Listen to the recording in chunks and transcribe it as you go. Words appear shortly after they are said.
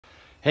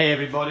Hey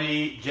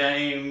everybody,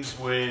 James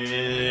with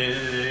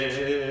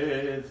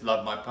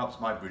Love My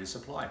Pups, My Breeder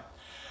Supply.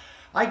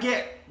 I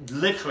get,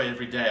 literally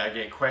every day, I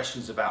get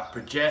questions about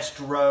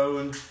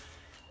progesterone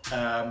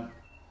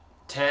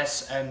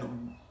tests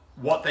and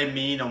what they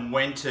mean and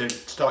when to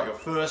start your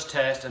first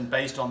test, and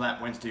based on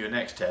that when to do your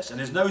next test. And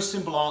there's no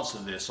simple answer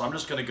to this, so I'm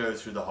just going to go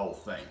through the whole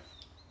thing.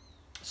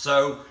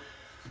 So,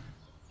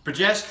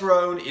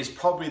 progesterone is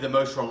probably the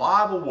most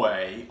reliable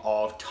way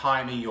of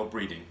timing your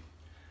breeding.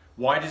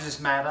 Why does this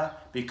matter?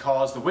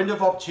 Because the window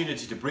of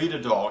opportunity to breed a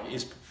dog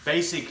is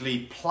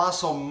basically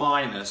plus or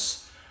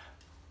minus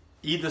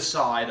either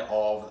side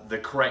of the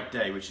correct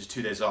day, which is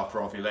 2 days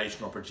after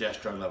ovulation, or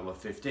progesterone level of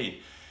 15.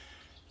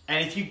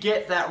 And if you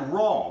get that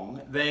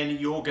wrong, then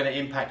you're going to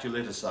impact your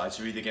litter size.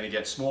 You're either going to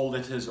get small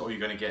litters or you're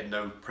going to get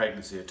no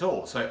pregnancy at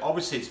all. So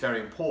obviously it's very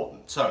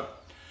important. So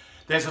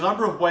there's a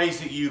number of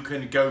ways that you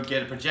can go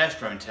get a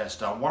progesterone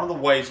test done. One of the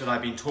ways that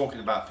I've been talking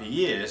about for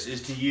years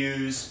is to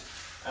use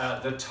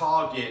the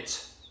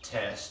target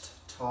test,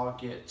 and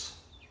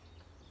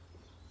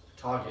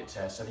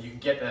you can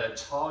get that at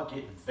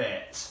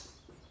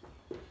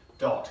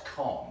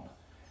targetvet.com,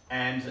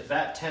 and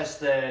that test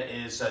there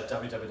is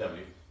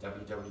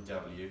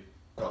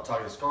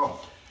www.target.com.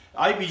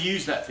 I've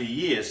used that for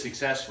years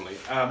successfully.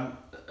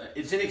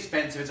 It's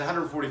inexpensive. It's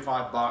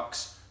 145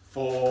 bucks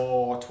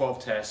for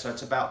 12 tests, so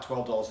it's about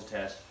 $12 a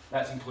test.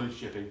 That includes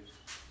shipping.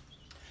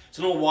 It's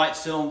a little white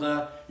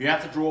cylinder. You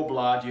have to draw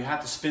blood. You have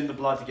to spin the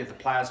blood to get the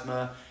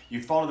plasma. You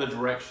follow the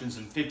directions,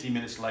 and 15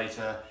 minutes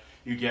later,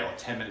 you get, or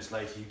 10 minutes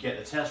later, you get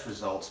the test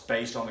results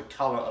based on the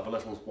color of a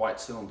little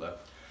white cylinder.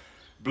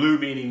 Blue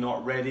meaning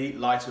not ready,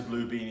 lighter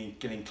blue meaning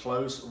getting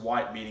close,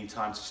 white meaning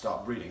time to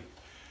start breeding.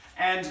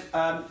 And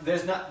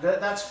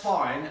that's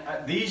fine.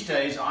 These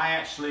days,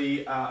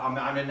 I'm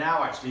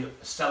now actually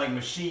selling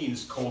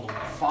machines called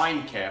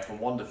Fine Care from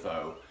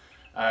Wonderful.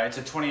 It's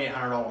a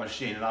 $2,800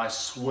 machine, and I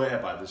swear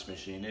by this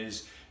machine. It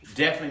is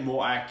definitely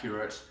more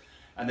accurate,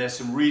 and there's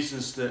some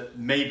reasons that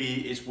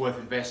maybe it's worth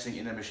investing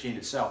in the machine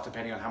itself,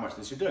 depending on how much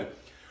this you're doing.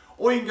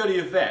 Or you can go to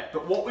your vet,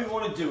 but what we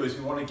want to do is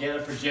we want to get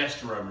a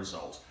progesterone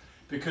result,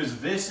 because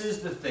this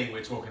is the thing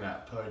we're talking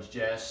about,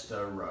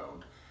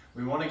 progesterone.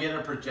 We want to get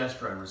a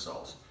progesterone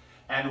result.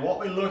 And what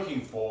we're looking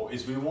for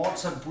is we want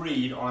to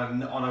breed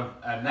on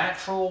a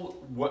natural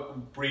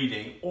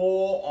breeding,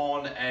 or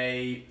on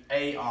a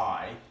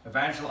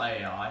vaginal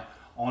AI,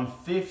 on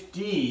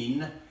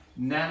 15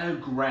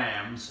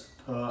 nanograms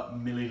per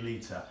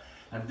milliliter.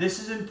 And this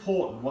is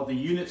important. What the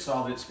units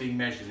are that's being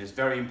measured is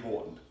very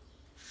important.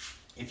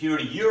 If you're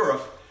in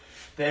Europe,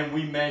 then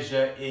we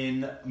measure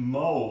in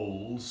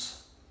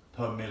moles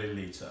per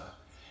milliliter.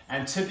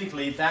 And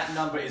typically that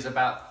number is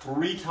about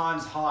 3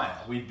 times higher.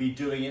 We'd be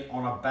doing it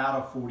on about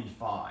a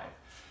 45.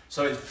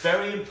 So it's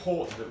very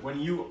important that when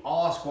you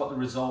ask what the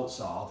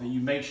results are, that you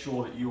make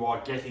sure that you are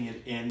getting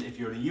it in. If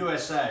you're in the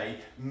USA,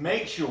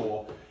 make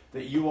sure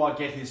that you are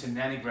getting this in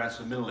nanograms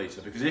per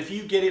milliliter. Because if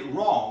you get it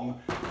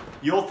wrong,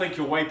 you'll think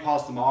you're way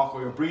past the mark,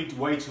 or you'll breed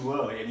way too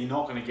early, and you're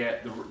not going to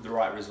get the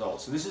right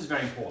results. So this is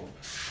very important.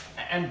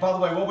 And by the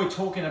way, what we're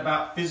talking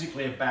about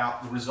physically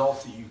about the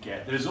results that you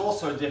get, there's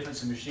also a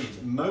difference in machines.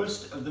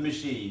 Most of the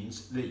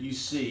machines that you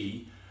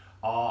see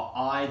are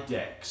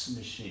IDEX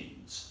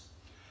machines,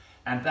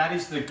 and that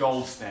is the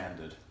gold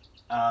standard.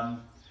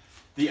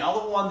 The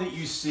other one that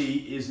you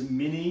see is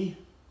Mini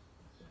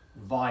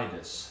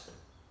Vitus.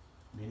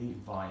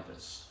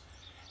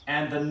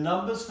 And the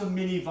numbers for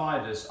Mini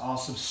Vitus are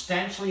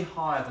substantially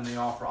higher than they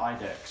are for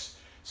IDEX.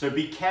 So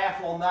be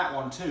careful on that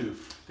one too,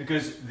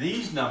 because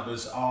these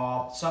numbers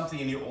are something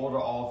in the order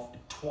of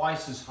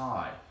twice as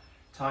high,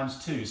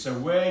 times 2. So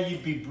where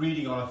you'd be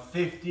breeding on a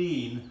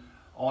 15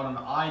 on an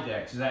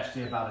IDEX is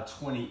actually about a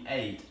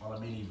 28 on a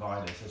Mini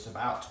Vitus. It's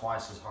about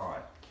twice as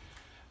high.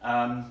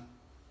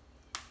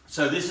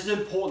 So this is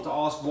important to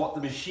ask what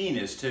the machine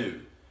is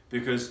too,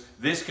 because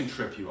this can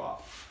trip you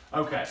up.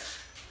 Okay,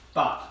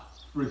 but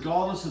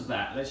regardless of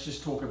that, let's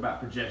just talk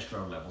about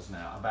progesterone levels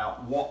now,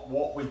 about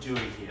what we're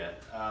doing here.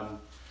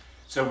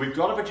 So we've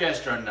got a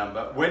progesterone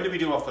number. When do we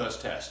do our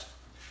first test?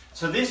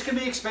 So this can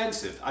be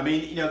expensive. I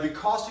mean, you know, the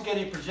cost of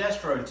getting a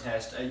progesterone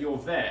test at your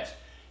vet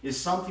is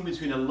something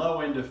between a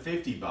low end of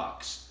 50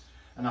 bucks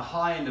and a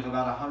high end of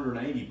about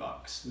 180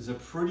 bucks. There's a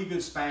pretty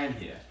good span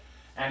here.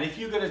 And if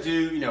you're going to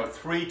do, you know,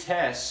 3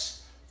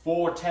 tests,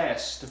 4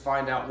 tests to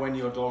find out when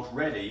your dog's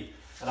ready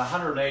at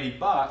 180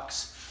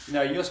 bucks, you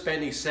know, you're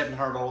spending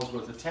 $700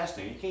 worth of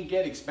testing. It can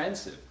get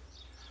expensive.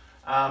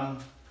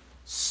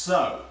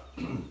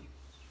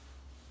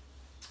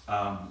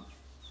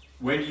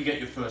 When do you get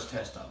your first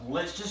test done? Well,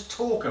 let's just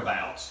talk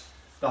about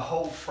the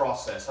whole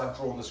process. I've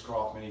drawn this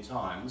graph many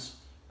times,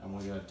 and we're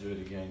going to do it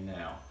again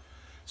now.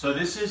 So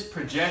this is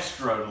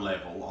progesterone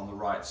level on the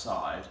right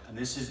side, and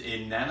this is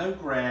in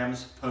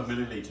nanograms per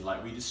milliliter,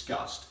 like we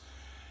discussed.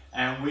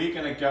 And we're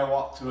going to go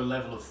up to a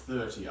level of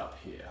 30 up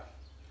here.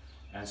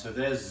 And so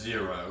there's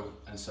 0,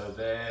 and so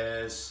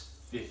there's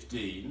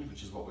 15,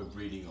 which is what we're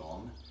breeding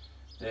on.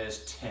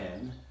 There's 10,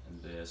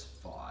 and there's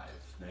 5,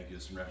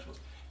 negatives and radicals.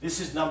 This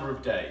is number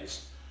of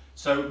days.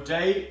 So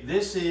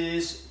this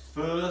is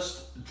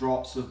first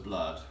drops of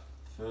blood,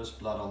 first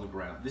blood on the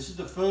ground. This is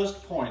the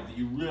first point that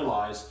you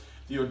realize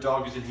that your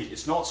dog is in heat.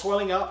 It's not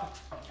swelling up,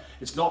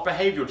 it's not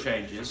behavioral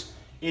changes,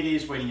 it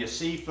is when you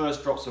see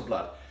first drops of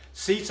blood.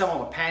 See some on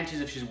the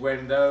panties if she's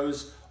wearing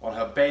those, on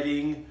her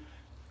bedding,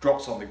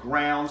 drops on the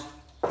ground,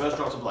 first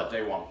drops of blood,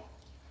 day one.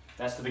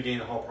 That's the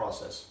beginning of the whole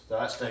process. So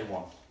that's day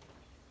one.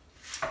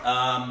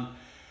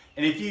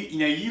 And if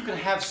you can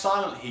have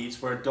silent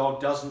heats where a dog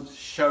doesn't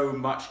show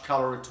much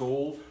color at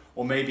all,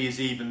 or maybe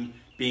is even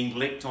being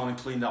licked on and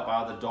cleaned up by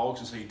other dogs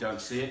and so you don't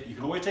see it. You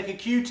can always take a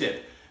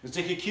Q-tip and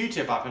stick a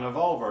Q-tip up in a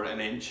vulva at 1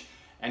 inch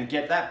and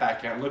get that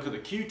back out and look at the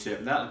Q-tip,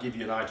 and that'll give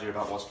you an idea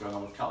about what's going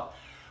on with color.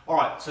 All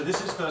right, so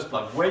this is first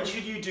blood. When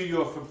should you do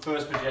your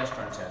first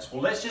progesterone test?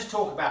 Well, let's just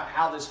talk about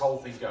how this whole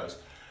thing goes.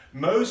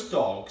 Most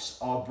dogs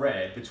are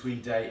bred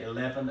between day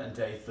 11 and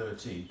day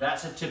 13.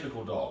 That's a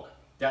typical dog.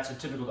 That's a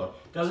typical dog.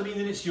 Doesn't mean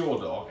that it's your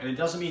dog, and it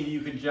doesn't mean that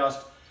you can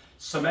just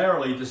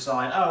summarily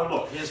decide, oh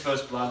look, here's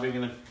first blood,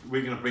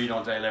 we're gonna breed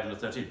on day 11 to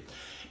 13.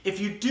 If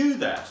you do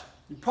that,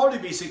 you'll probably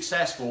be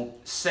successful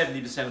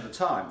 70% of the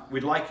time.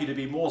 We'd like you to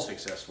be more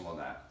successful on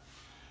that.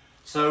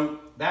 So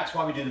that's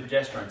why we do the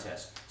progesterone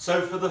test.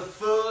 So for the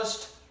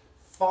first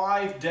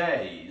 5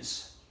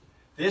 days,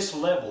 this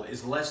level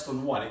is less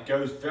than 1. It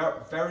goes very,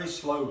 very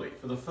slowly.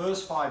 For the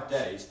first 5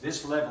 days,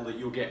 this level that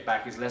you'll get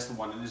back is less than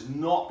 1 and is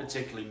not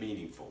particularly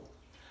meaningful.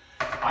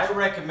 I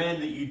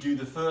recommend that you do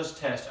the first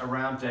test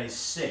around day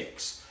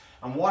 6.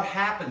 And what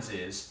happens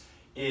is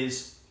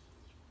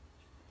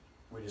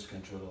we're just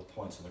going to draw little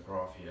points on the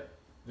graph here.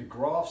 The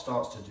graph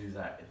starts to do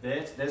that.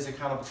 There's a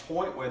kind of a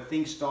point where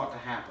things start to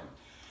happen.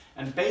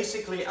 And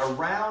basically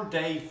around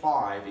day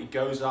 5, it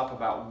goes up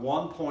about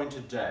 1 point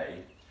a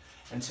day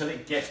until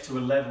it gets to a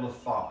level of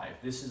 5.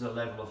 This is a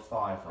level of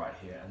 5 right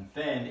here. And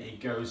then it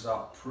goes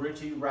up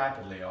pretty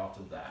rapidly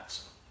after that.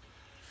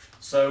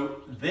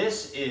 So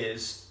this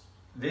is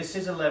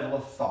a level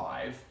of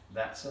 5,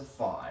 that's a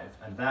 5,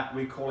 and that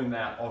we're calling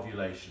that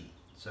ovulation.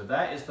 So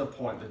that is the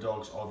point the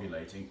dog's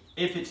ovulating,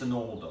 if it's a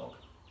normal dog.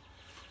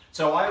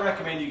 So I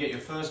recommend you get your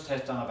first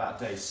test done about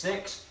day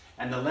 6,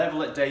 and the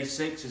level at day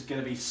 6 is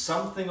going to be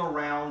something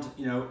around,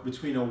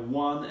 between a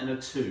 1 and a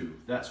 2.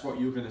 That's what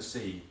you're going to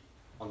see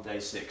on day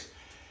 6.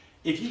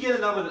 If you get a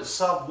number that's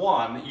sub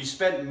 1, you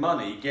spent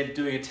money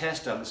doing a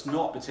test done that's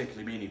not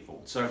particularly meaningful.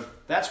 So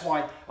that's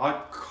why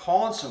I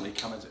constantly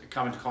come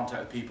into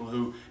contact with people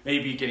who may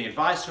be getting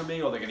advice from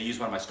me, or they're going to use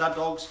one of my stud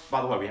dogs.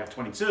 By the way, we have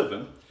 22 of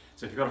them,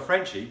 so if you've got a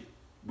Frenchie,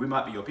 we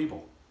might be your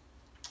people.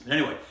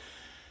 Anyway,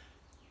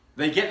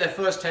 they get their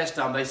first test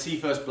done, they see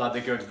first blood,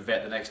 they go to the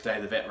vet the next day,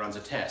 the vet runs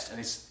a test, and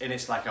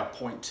it's like a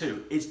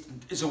 0.2.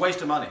 It's a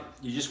waste of money.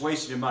 You just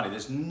wasted your money.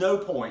 There's no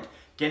point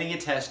getting your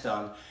test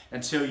done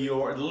until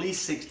you're at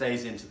least 6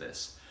 days into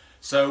this.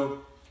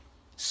 So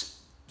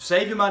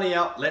save your money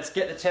up, let's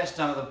get the test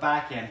done at the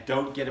back end,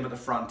 don't get them at the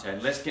front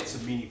end, let's get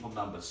some meaningful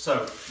numbers.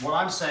 So what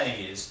I'm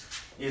saying is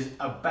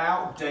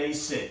about day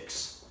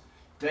 6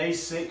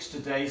 to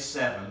day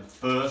 7,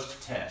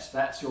 first test.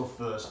 That's your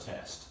first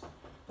test.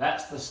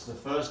 That's the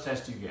first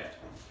test you get.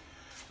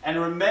 And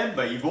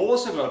remember, you've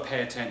also got to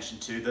pay attention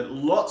to that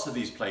lots of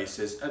these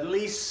places, at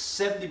least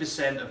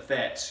 70% of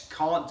vets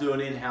can't do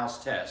an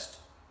in-house test.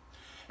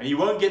 And you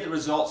won't get the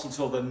results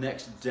until the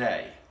next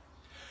day.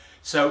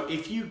 So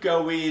if you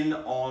go in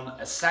on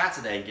a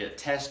Saturday and get a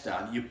test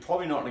done, you're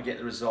probably not going to get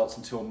the results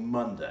until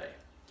Monday.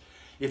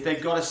 If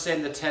they've got to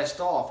send the test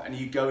off and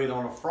you go in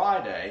on a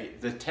Friday,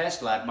 the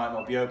test lab might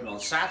not be open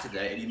on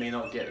Saturday and you may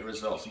not get the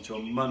results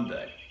until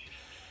Monday.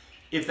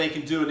 If they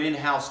can do an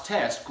in-house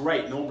test,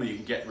 great, normally you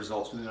can get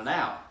results within an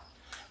hour.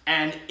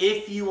 And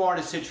if you are in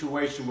a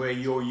situation where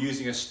you're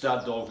using a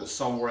stud dog that's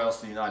somewhere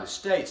else in the United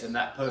States and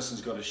that person's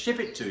got to ship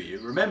it to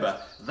you,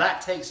 remember,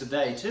 that takes a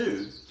day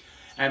too.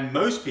 And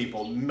most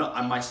people,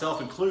 and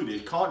myself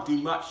included, can't do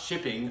much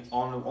shipping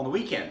on the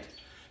weekend.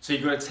 So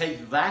you've got to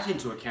take that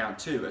into account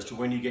too as to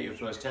when you get your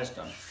first test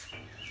done.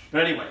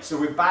 But anyway, so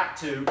we're back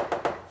to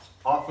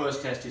our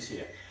first test is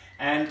here.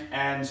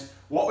 And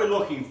what we're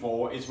looking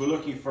for is we're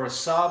looking for a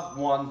sub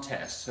 1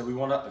 test. So we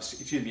want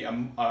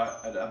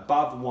an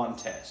above 1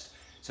 test.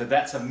 So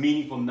that's a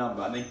meaningful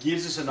number, and it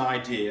gives us an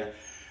idea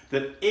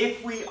that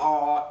if we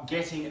are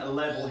getting a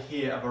level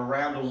here of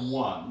around a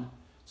 1,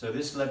 so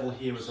this level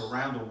here is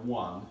around a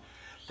 1,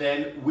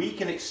 then we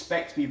can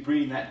expect to be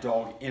breeding that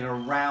dog in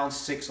around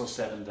 6 or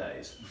 7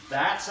 days.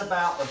 That's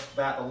about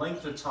the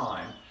length of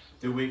time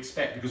that we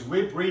expect, because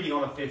we're breeding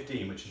on a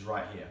 15, which is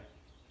right here.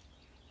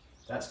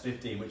 That's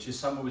 15, which is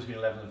somewhere between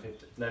 11 and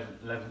 15,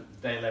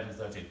 day 11 and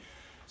 13.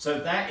 So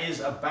that is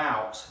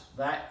about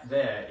 5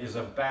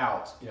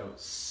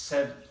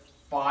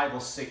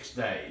 or 6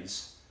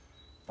 days,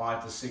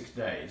 5 to 6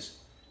 days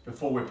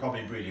before we're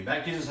probably breeding.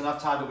 That gives us enough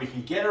time that we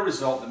can get a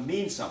result that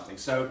means something.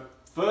 So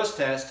first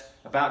test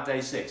about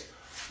day 6.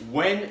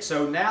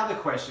 So now the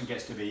question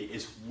gets to be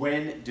is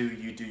when do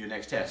you do your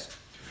next test?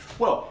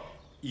 Well,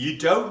 you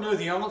don't know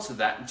the answer to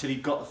that until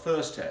you've got the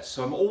first test.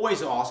 So I'm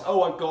always asked,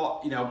 oh, I'm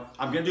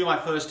going to do my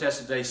first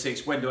test at day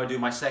 6. When do I do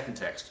my second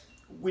test?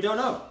 We don't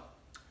know.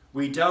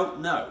 We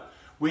don't know.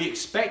 We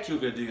expect you're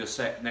going to do your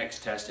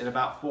next test in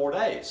about 4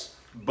 days,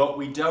 but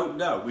we don't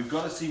know. We've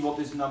got to see what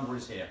this number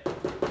is here.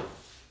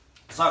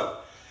 So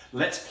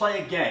let's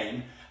play a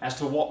game as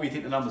to what we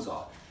think the numbers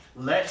are.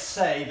 Let's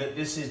say that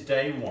this is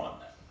day 1,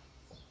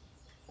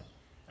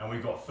 and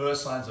we've got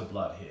first signs of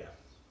blood here.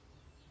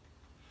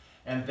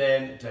 And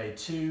then day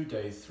 2,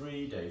 day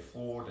 3, day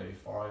 4, day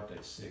 5, day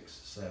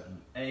 6, 7,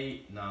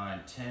 8, 9,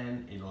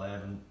 10,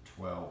 11,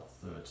 12,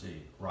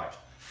 13. Right.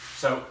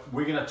 So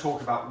we're going to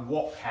talk about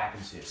what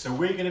happens here. So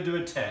we're going to do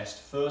a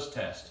test, first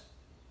test,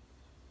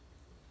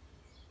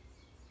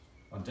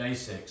 on day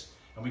 6,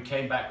 and we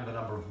came back with a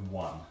number of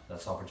 1.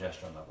 That's our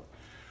progesterone level.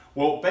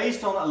 Well,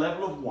 based on a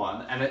level of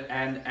 1,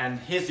 and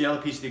here's the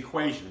other piece of the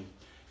equation.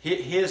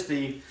 Here's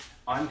the,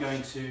 I'm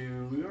going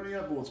to, we already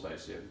have board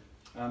space here.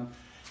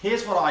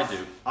 Here's what I do.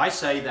 I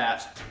say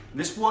that, and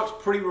this works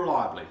pretty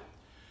reliably.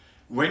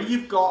 When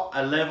you've got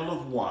a level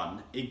of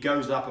 1, it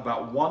goes up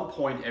about 1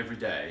 point every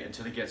day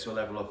until it gets to a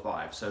level of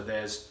 5. So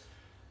there's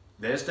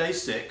day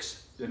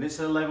 6, then it's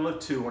a level of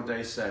 2 on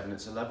day 7,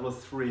 it's a level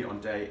of 3 on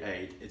day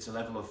 8, it's a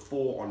level of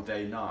 4 on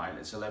day 9,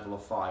 it's a level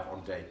of 5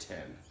 on day 10.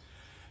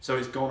 So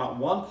it's gone up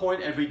 1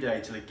 point every day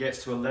till it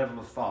gets to a level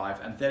of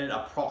 5, and then it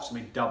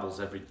approximately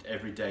doubles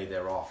every day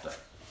thereafter.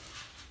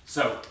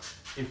 So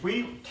if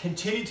we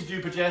continue to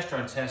do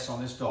progesterone tests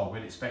on this dog,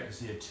 we'd expect to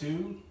see a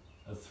 2,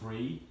 a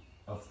 3,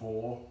 a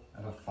 4,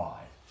 and a 5.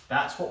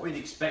 That's what we'd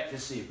expect to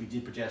see if we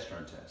did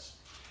progesterone tests.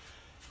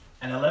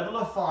 And a level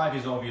of 5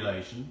 is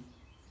ovulation,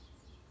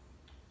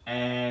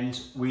 and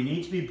we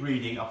need to be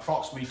breeding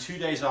approximately 2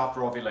 days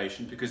after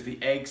ovulation because the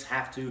eggs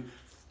have to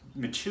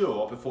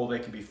mature before they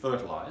can be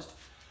fertilized.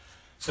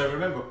 So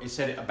remember, it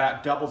said it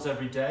about doubles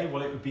every day.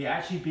 Well, it would be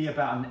actually be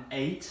about an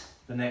 8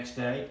 the next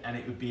day, and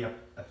it would be a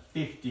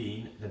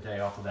 15 the day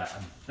after that.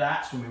 And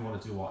that's when we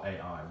want to do our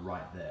AI,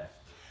 right there.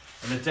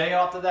 And the day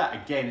after that,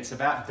 again, it's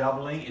about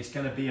doubling. It's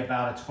going to be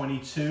about a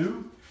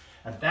 22.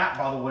 And that,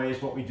 by the way,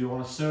 is what we do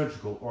on a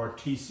surgical or a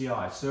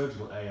TCI.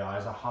 Surgical AI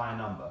is a high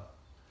number.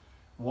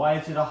 Why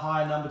is it a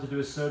higher number to do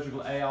a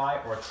surgical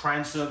AI or a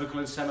transcervical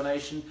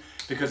insemination?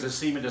 Because the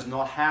semen does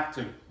not have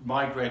to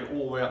migrate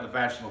all the way up the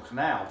vaginal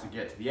canal to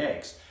get to the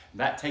eggs.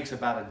 That takes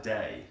about a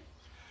day.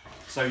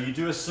 So you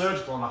do a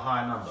surgical on a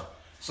higher number.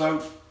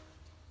 So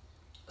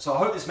I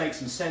hope this makes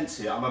some sense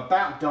here. I'm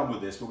about done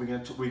with this, but we're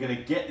going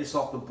to get this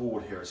off the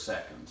board here a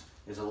second.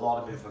 There's a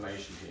lot of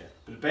information here.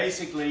 But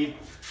basically,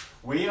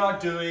 we are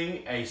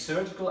doing a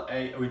surgical,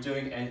 we're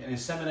doing an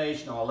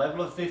insemination on a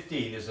level of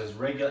 15 as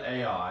regular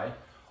AI,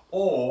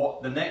 or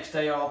the next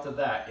day after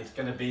that, it's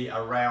going to be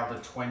around a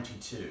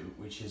 22,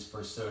 which is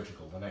for a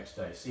surgical the next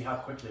day. See how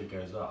quickly it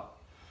goes up.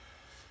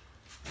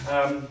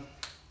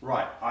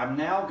 Right, I'm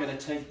now going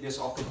to take this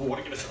off the board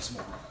and give it some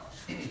more.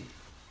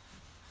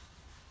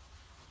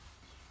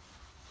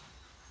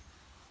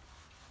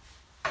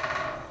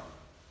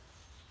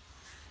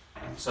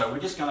 So we're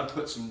just going to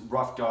put some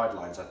rough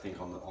guidelines, I think,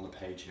 on the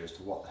page here as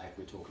to what the heck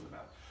we're talking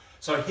about.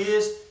 So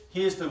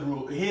here's the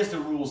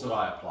rules that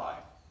I apply.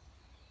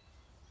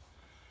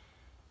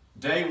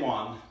 Day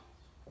 1,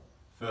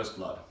 first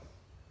blood.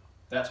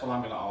 That's what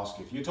I'm going to ask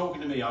you. If you're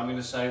talking to me, I'm going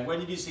to say,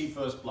 when did you see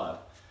first blood?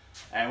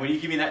 And when you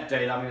give me that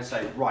date, I'm going to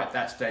say, right,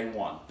 that's day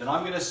 1. Then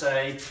I'm going to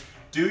say,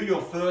 do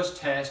your first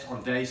test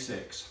on day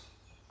 6.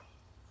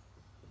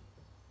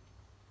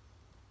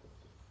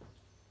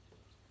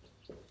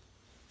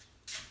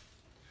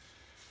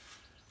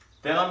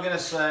 Then I'm going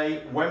to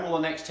say, when will the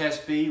next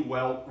test be?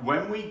 Well,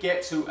 when we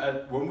get to,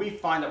 when we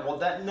find out what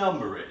that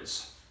number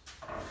is,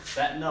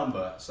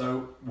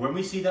 so when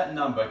we see that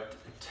number,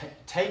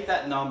 take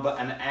that number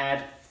and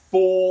add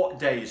 4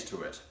 days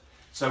to it.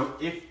 So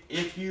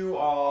if you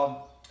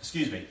are,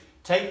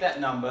 take that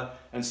number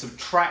and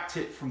subtract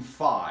it from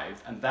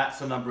 5, and that's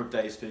the number of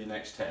days for your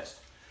next test.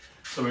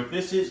 So if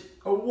this is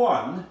a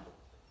 1,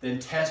 then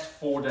test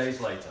 4 days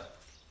later.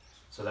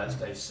 So that's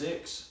day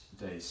 6,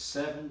 day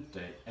 7,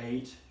 day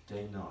 8,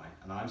 day 9.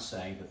 And I'm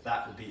saying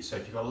that would be, so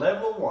if you've got a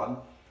level of 1,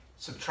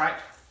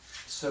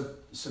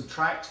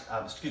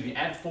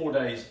 add 4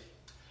 days.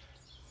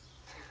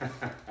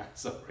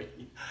 Sorry,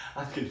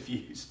 I'm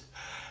confused.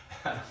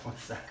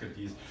 What's that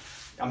confused?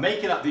 I'm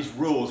making up these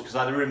rules because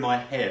they're in my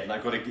head and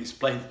I've got to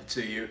explain them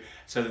to you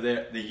so that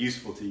they're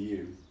useful to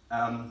you.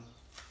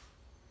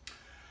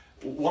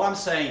 What I'm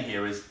saying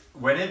here is,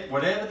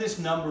 whatever this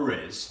number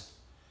is,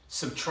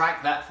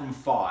 subtract that from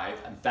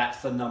 5, and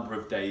that's the number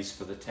of days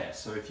for the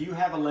test. So if you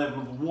have a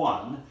level of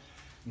 1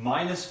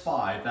 minus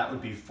 5, that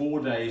would be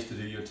 4 days to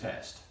do your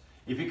test.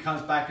 If it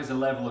comes back as a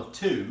level of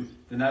 2,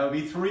 then that would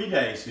be 3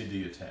 days to do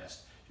your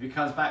test. If it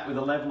comes back with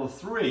a level of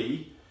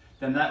 3,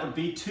 then that would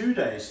be 2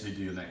 days to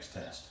do your next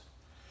test.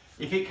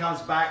 If it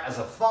comes back as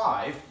a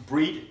 5,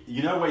 breed,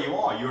 you know where you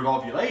are, you're at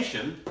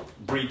ovulation,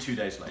 breed 2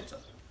 days later.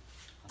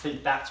 I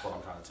think that's what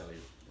I'm trying to tell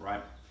you,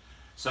 right?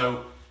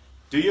 So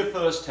do your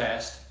first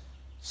test,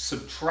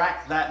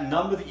 subtract that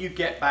number that you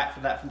get back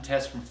for that from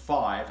test from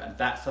 5, and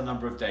that's the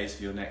number of days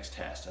for your next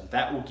test. And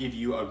that will give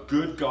you a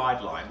good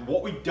guideline.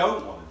 What we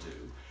don't want to do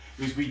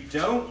is we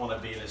don't want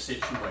to be in a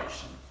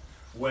situation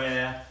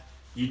where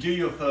you do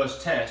your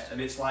first test and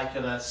it's like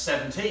at a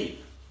 17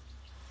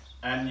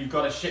 and you've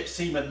got to ship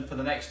semen for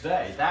the next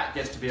day, that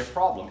gets to be a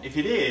problem. If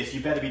it is,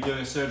 you better be doing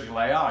a surgical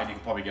AI and you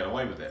can probably get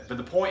away with it. But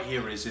the point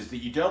here is that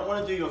you don't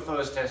want to do your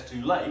first test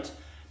too late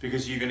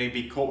because you're going to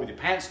be caught with your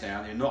pants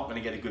down, you're not going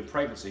to get a good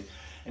pregnancy.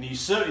 And you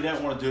certainly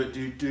don't want to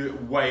do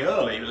it way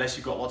early unless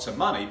you've got lots of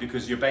money,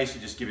 because you're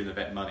basically just giving the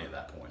vet money at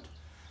that point.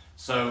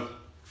 So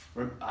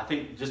I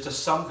think just to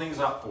sum things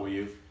up for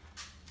you,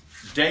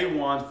 day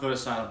 1,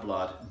 first sign of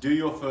blood, do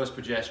your first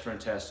progesterone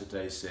test at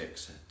day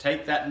 6.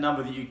 Take that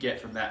number that you get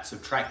from that,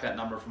 subtract that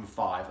number from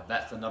 5, and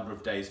that's the number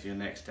of days for your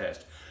next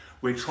test.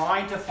 We're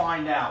trying to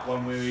find out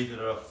when we're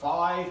either a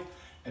 5,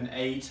 an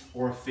 8,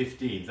 or a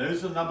 15.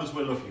 Those are the numbers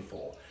we're looking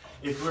for.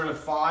 If we're at a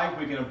 5,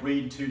 we're going to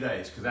breed in 2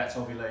 days, because that's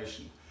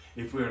ovulation.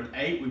 If we're an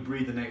 8, we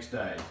breed the next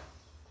day.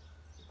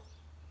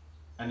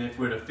 And if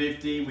we're at a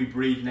 15, we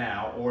breed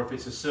now, or if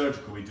it's a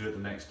surgical, we do it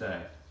the next day.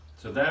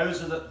 So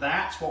those are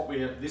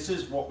this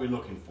is what we're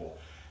looking for.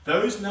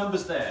 Those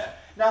numbers there.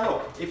 Now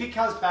look, if it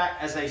comes back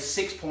as a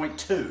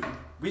 6.2,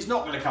 it's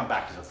not going to come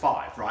back as a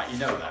 5, right? You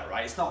know that,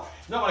 right? It's not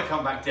going to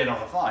come back dead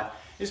on a 5.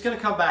 It's going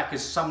to come back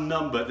as some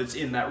number that's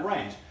in that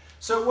range.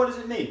 So what does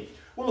it mean?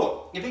 Well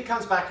look, if it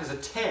comes back as a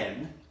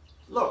 10,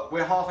 look,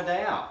 we're half a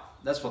day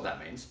out. That's what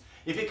that means.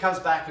 If it comes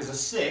back as a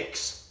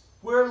 6,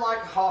 we're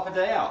like half a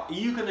day out.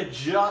 You can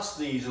adjust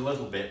these a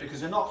little bit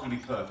because they're not going to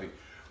be perfect.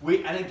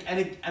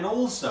 And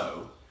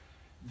also,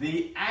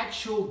 the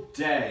actual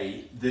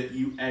day that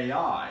you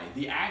AI,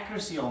 the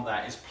accuracy on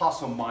that is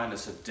plus or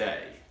minus a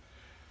day.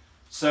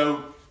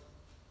 So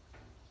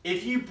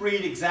if you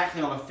breed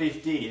exactly on a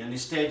 15 and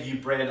instead you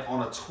bred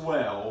on a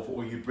 12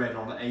 or you bred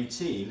on an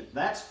 18,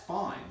 that's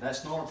fine.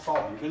 That's not a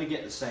problem. You're going to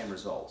get the same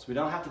results. We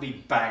don't have to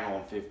be bang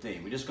on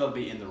 15. We just got to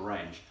be in the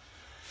range.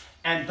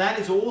 And that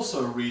is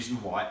also a reason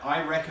why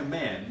I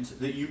recommend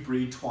that you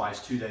breed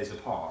twice, 2 days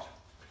apart.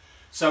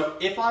 So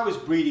if I was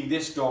breeding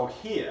this dog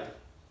here,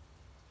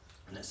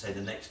 and let's say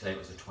the next day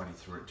was a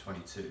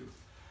 22,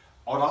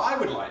 what I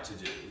would like to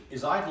do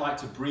is I'd like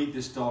to breed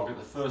this dog at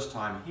the first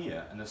time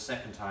here and the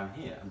second time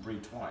here and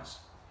breed twice.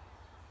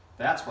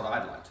 That's what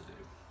I'd like to do.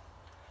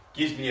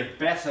 Gives me a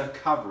better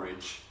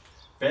coverage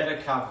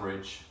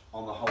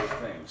on the whole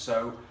thing.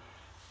 So,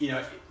 you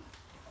know,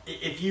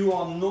 if you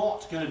are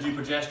not going to do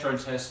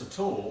progesterone tests at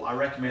all, I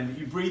recommend that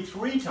you breed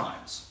 3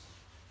 times.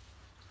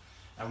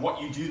 And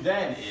what you do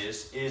then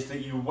is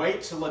that you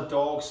wait till a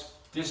dog's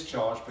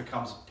discharge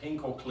becomes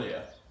pink or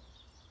clear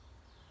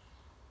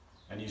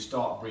and you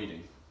start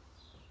breeding.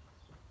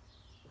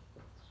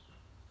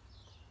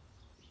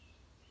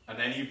 And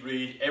then you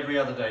breed every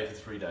other day for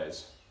 3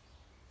 days.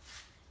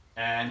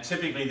 And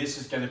typically this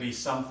is going to be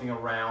something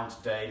around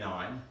day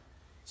 9.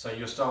 So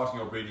you're starting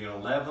your breeding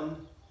on 11,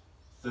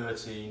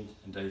 13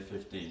 and day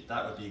 15.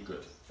 That would be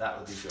good. That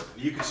would be good.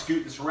 You could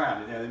scoot this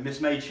around. You know,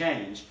 this may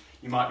change.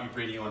 You might be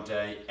breeding on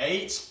day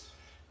 8,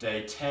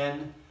 day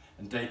 10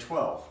 and day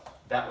 12.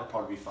 That would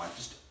probably be fine.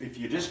 Just if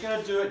you're just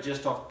going to do it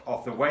just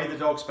off the way the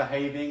dog's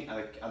behaving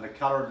and the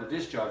colour of the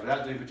discharge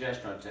without doing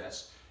progesterone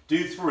tests,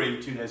 do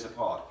 3 2 days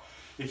apart.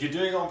 If you're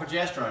doing on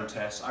progesterone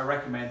tests, I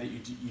recommend that you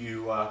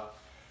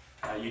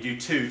do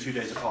 2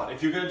 days apart.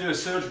 If you're going to do a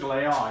surgical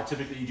AI,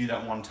 typically you do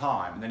that 1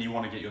 time and then you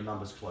want to get your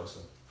numbers closer.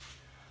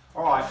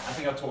 Alright, I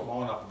think I've talked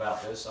long enough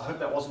about this. I hope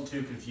that wasn't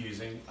too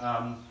confusing,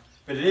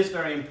 but it is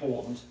very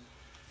important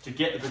to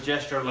get the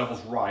progesterone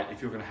levels right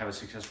if you're going to have a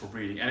successful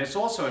breeding. And it's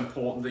also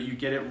important that you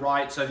get it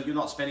right so that you're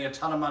not spending a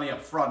ton of money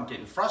up front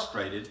getting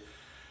frustrated.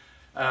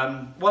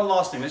 One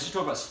last thing, let's just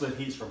talk about split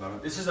heats for a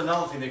moment. This is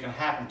another thing that can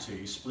happen to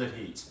you, split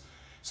heats.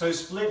 So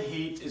split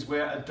heat is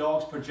where a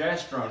dog's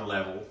progesterone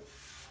level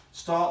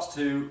starts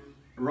to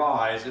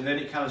rise and then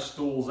it kind of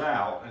stalls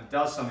out and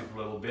does something for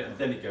a little bit and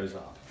then it goes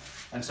up.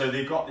 And so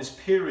they've got this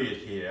period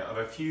here of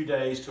a few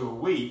days to a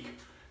week,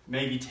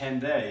 maybe 10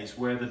 days,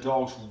 where the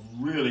dog's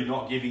really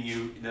not giving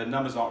you, the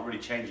numbers aren't really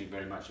changing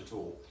very much at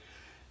all.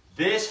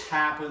 This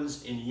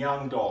happens in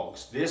young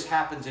dogs. This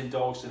happens in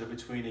dogs that are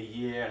between a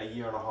year and a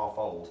year and a half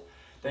old.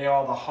 They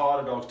are the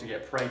harder dogs to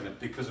get pregnant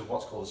because of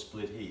what's called a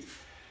split heat.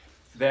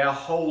 Their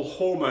whole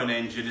hormone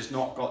engine is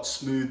not got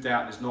smoothed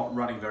out and is not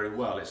running very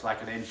well. It's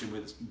like an engine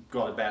with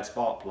got a bad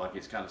spark plug.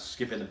 It's kind of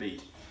skipping a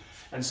beat.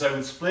 And so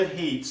with split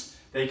heats,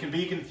 they can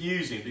be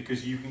confusing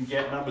because you can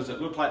get numbers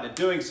that look like they're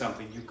doing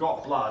something. You've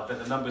got blood, but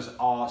the numbers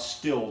are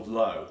still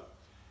low.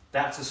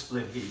 That's a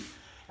split heat.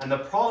 And the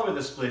problem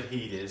with the split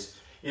heat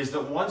is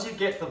that once you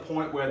get to the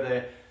point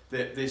where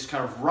this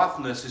kind of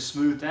roughness is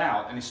smoothed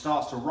out and it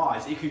starts to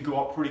rise, it can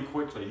go up pretty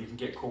quickly. You can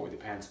get caught with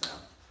your pants down.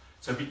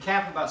 So be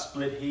careful about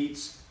split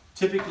heats.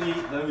 Typically,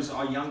 those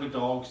are younger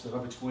dogs that are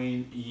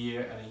between a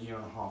year and a year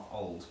and a half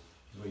old.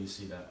 Is where you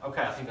see that.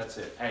 Okay, I think that's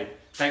it. Hey,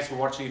 thanks for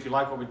watching. If you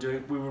like what we're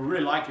doing, we would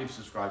really like you to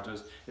subscribe to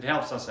us. It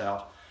helps us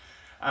out.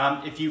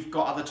 If you've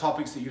got other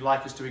topics that you'd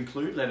like us to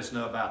include, let us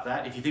know about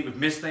that. If you think we've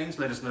missed things,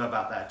 let us know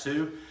about that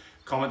too.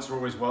 Comments are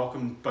always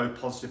welcome, both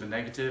positive and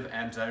negative.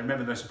 And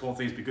remember, the most important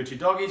thing is be good to your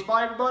doggies.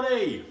 Bye,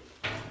 everybody.